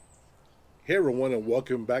Hey everyone, and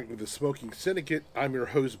welcome back to the Smoking Syndicate. I'm your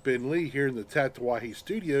host Ben Lee here in the Tatawahi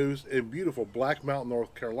Studios in beautiful Black Mountain,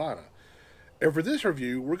 North Carolina. And for this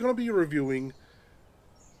review, we're going to be reviewing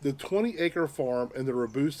the 20-acre farm and the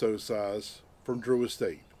Robusto size from Drew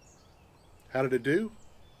Estate. How did it do?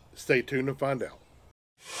 Stay tuned to find out.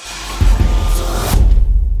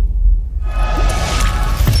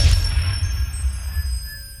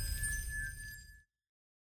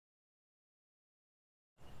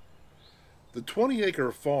 The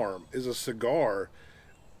 20-acre farm is a cigar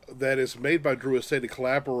that is made by Drew Estate in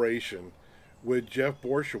collaboration with Jeff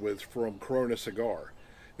Borshowitz from Corona Cigar.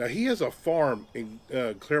 Now he has a farm in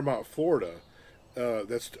Claremont, Florida.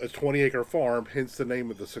 That's a 20-acre farm, hence the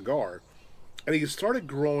name of the cigar. And he started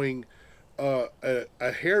growing a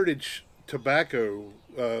heritage tobacco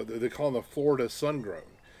that they call the Florida Sun Grown.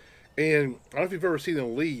 And I don't know if you've ever seen a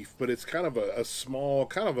leaf, but it's kind of a small,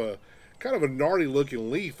 kind of a gnarly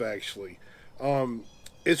looking leaf actually. Um,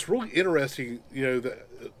 it's really interesting,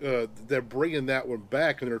 that they're bringing that one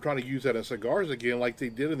back and they're trying to use that in cigars again, like they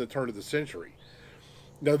did in the turn of the century.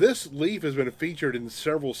 Now, this leaf has been featured in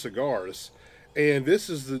several cigars, and this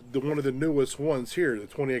is the one of the newest ones here, the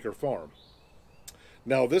 20 Acre Farm.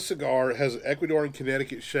 Now, this cigar has an Ecuadorian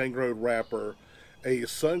Connecticut Shangrown wrapper, a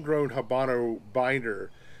sun grown Habano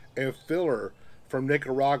binder, and filler from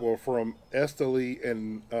Nicaragua from Esteli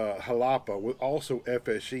and Jalapa, with also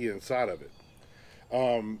FSC inside of it.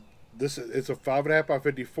 This it's a 5.5 by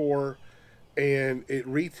 54, and it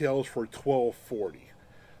retails for 12.40.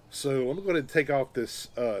 So I'm going to take off this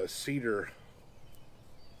cedar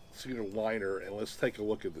liner and let's take a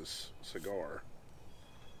look at this cigar.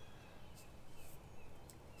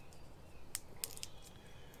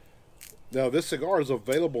 Now this cigar is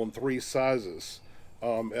available in three sizes.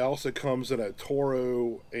 It also comes in a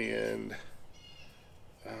Toro and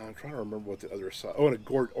I'm trying to remember what the other size. Oh, and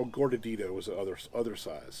Gordadito was the other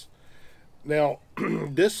size. Now,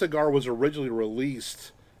 this cigar was originally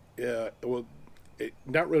released, well,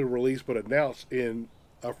 not really released, but announced in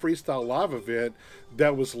a freestyle live event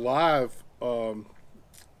that was live on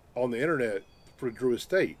the internet for Drew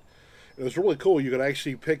Estate. It was really cool. You could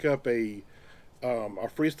actually pick up a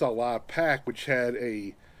freestyle live pack, which had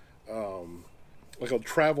a like a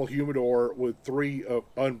travel humidor with three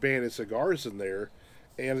unbanded cigars in there.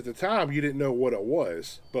 And at the time, you didn't know what it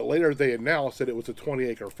was, but later they announced that it was a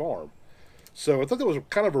 20-acre farm. So I thought that was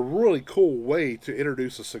kind of a really cool way to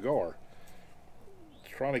introduce a cigar.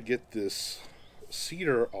 Trying to get this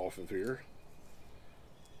cedar off of here.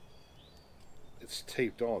 It's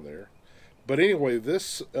taped on there. But anyway,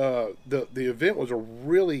 this the event was a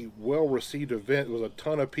really well received event. It was a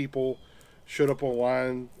ton of people showed up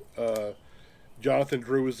online. Jonathan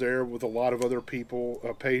Drew was there with a lot of other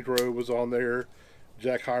people. Pedro was on there.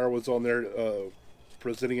 Jack Heyer was on there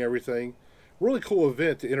presenting everything. Really cool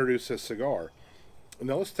event to introduce this cigar.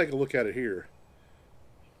 Now let's take a look at it here.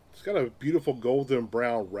 It's got a beautiful golden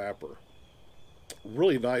brown wrapper.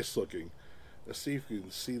 Really nice looking. Let's see if you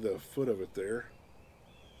can see the foot of it there.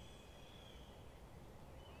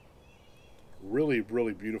 Really,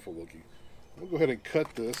 really beautiful looking. We'll go ahead and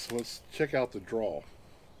cut this. Let's check out the draw.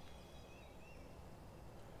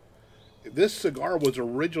 This cigar was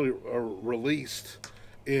originally released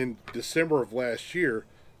in December of last year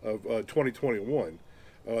of 2021.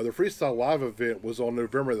 The Freestyle Live event was on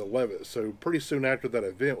November the 11th, so pretty soon after that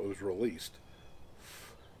event it was released.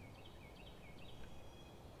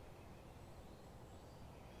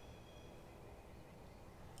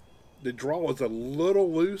 The draw was a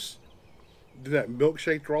little loose than that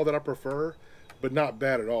milkshake draw that I prefer, but not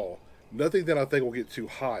bad at all. Nothing that I think will get too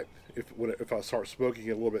hot if I start smoking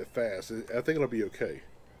it a little bit fast. I think it'll be okay.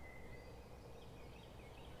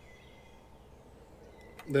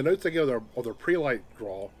 The notes they give on their pre-light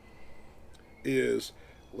draw is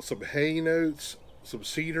some hay notes, some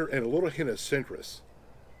cedar, and a little hint of citrus.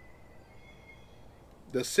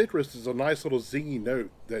 The citrus is a nice little zingy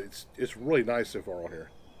note that it's really nice so far on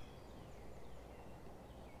here.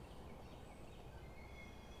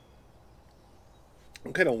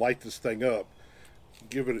 I'm kind of light this thing up,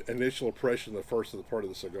 give it an initial impression of the first of the part of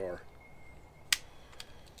the cigar.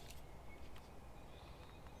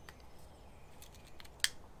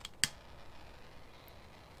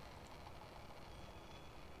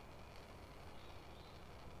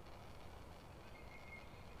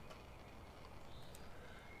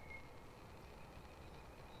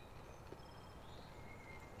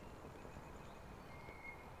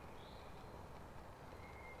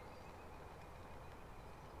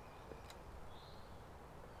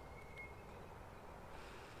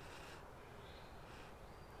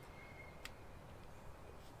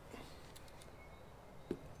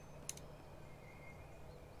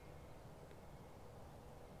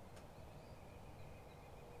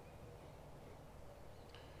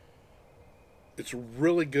 It's a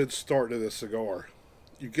really good start to this cigar.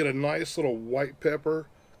 You get a nice little white pepper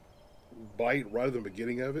bite right at the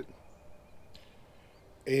beginning of it,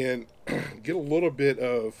 and get a little bit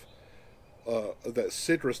of that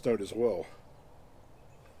citrus note as well.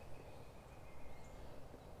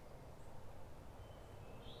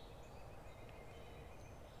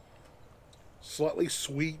 Slightly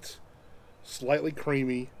sweet, slightly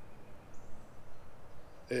creamy,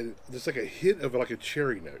 and there's like a hint of like a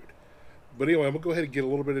cherry note. But anyway, I'm gonna go ahead and get a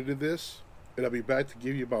little bit into this, and I'll be back to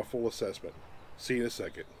give you my full assessment. See you in a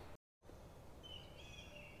second.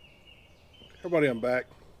 Everybody, I'm back.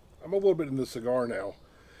 I'm a little bit in the cigar now.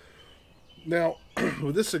 Now,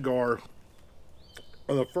 with this cigar,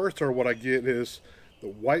 on the first turn, what I get is the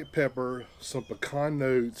white pepper, some pecan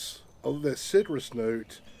notes, that citrus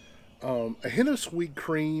note, a hint of sweet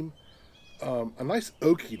cream, a nice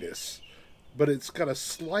oakiness, but it's got a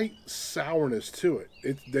slight sourness to it.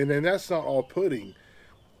 And that's not all pudding.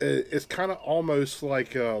 It's kind of almost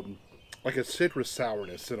like a citrus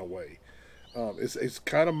sourness in a way. It's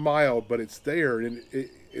kind of mild, but it's there, and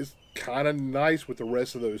it's kind of nice with the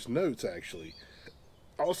rest of those notes. Actually,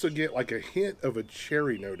 I also get like a hint of a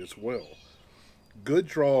cherry note as well. Good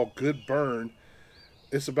draw, good burn.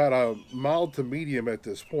 It's about a mild to medium at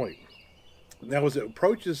this point. Now, as it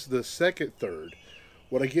approaches the second third,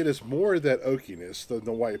 what I get is more of that oakiness than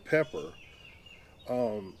the white pepper.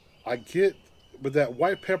 I get, but that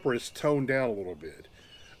white pepper is toned down a little bit.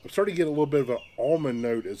 I'm starting to get a little bit of an almond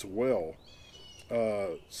note as well.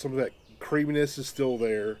 Some of that creaminess is still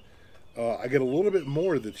there. I get a little bit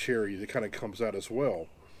more of the cherry that kind of comes out as well.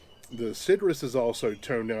 The citrus is also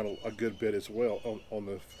toned down a good bit as well on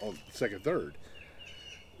the second third.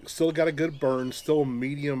 Still got a good burn. Still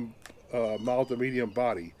medium, mild to medium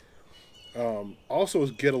body. Also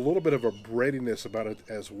get a little bit of a breadiness about it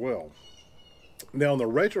as well. Now on the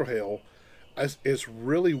retrohale, it's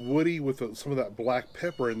really woody with some of that black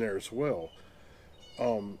pepper in there as well.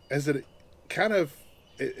 As it kind of,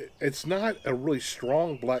 it's not a really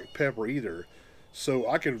strong black pepper either, so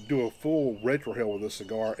I can do a full retrohale with this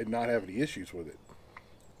cigar and not have any issues with it.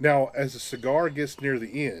 Now, as the cigar gets near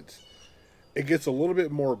the end, it gets a little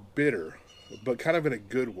bit more bitter, but kind of in a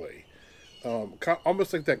good way.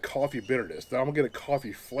 Almost like that coffee bitterness. Now, I'm gonna get a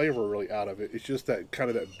coffee flavor really out of it. It's just that kind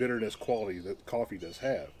of that bitterness quality that coffee does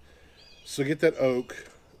have. So get that oak,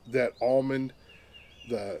 that almond,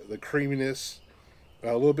 the creaminess,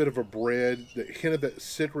 a little bit of a bread. The hint of that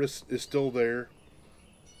citrus is still there.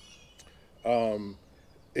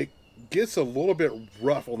 It gets a little bit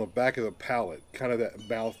rough on the back of the palate, kind of that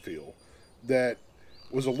mouthfeel that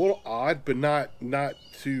was a little odd, but not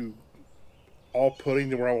too all-putting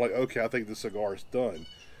to where I'm like, okay, I think the cigar is done.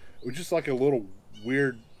 It was just like a little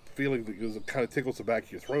weird feeling that it kind of tickles the back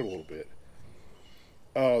of your throat a little bit.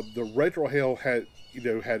 The retrohale had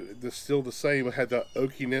still the same. It had the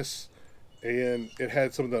oakiness, and it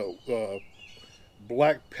had some of the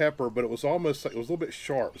black pepper, but it was almost like it was a little bit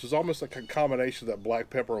sharp. It was almost like a combination of that black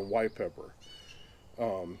pepper and white pepper.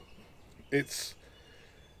 It's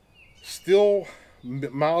still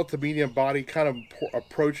mild to medium body, kind of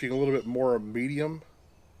approaching a little bit more medium,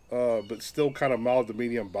 but still kind of mild to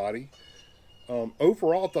medium body.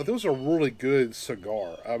 Overall, I thought this was a really good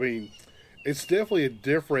cigar. I mean, it's definitely a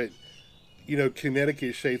different,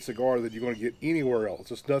 Connecticut shade cigar that you're going to get anywhere else.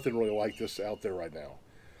 There's nothing really like this out there right now.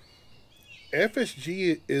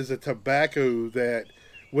 FSG is a tobacco that,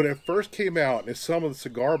 when it first came out in some of the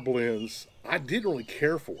cigar blends, I didn't really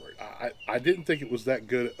care for it. I didn't think it was that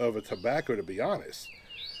good of a tobacco, to be honest.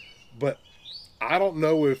 But I don't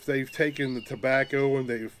know if they've taken the tobacco and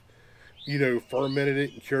they've, fermented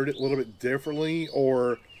it and cured it a little bit differently,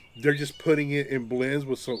 or they're just putting it in blends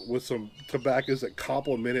with some tobaccos that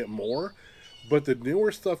complement it more. But the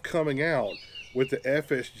newer stuff coming out with the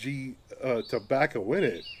FSG tobacco in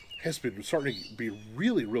it has been starting to be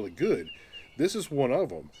really, really good. This is one of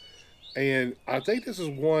them. And I think this is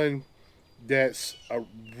one that's a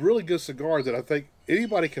really good cigar that I think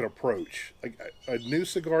anybody can approach. Like a new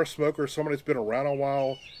cigar smoker, somebody that's been around a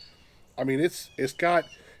while. I mean, it's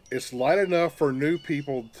light enough for new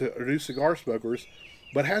people new cigar smokers,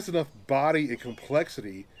 but has enough body and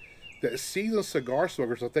complexity that seasoned cigar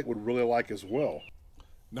smokers I think would really like as well.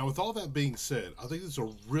 Now, with all that being said, I think this is a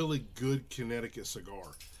really good Connecticut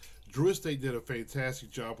cigar. Drew Estate did a fantastic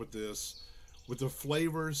job with this, with the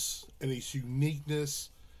flavors and its uniqueness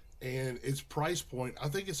and its price point. I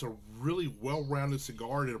think it's a really well-rounded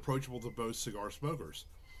cigar and approachable to most cigar smokers.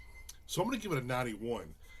 So I'm going to give it a 91.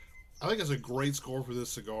 I think it's a great score for this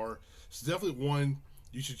cigar. It's definitely one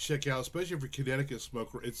you should check out, especially if you're a Connecticut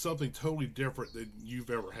smoker. It's something totally different than you've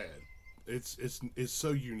ever had. It's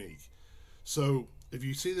so unique. So if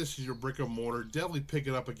you see this as your brick and mortar, definitely pick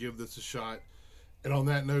it up and give this a shot. And on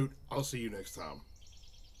that note, I'll see you next time.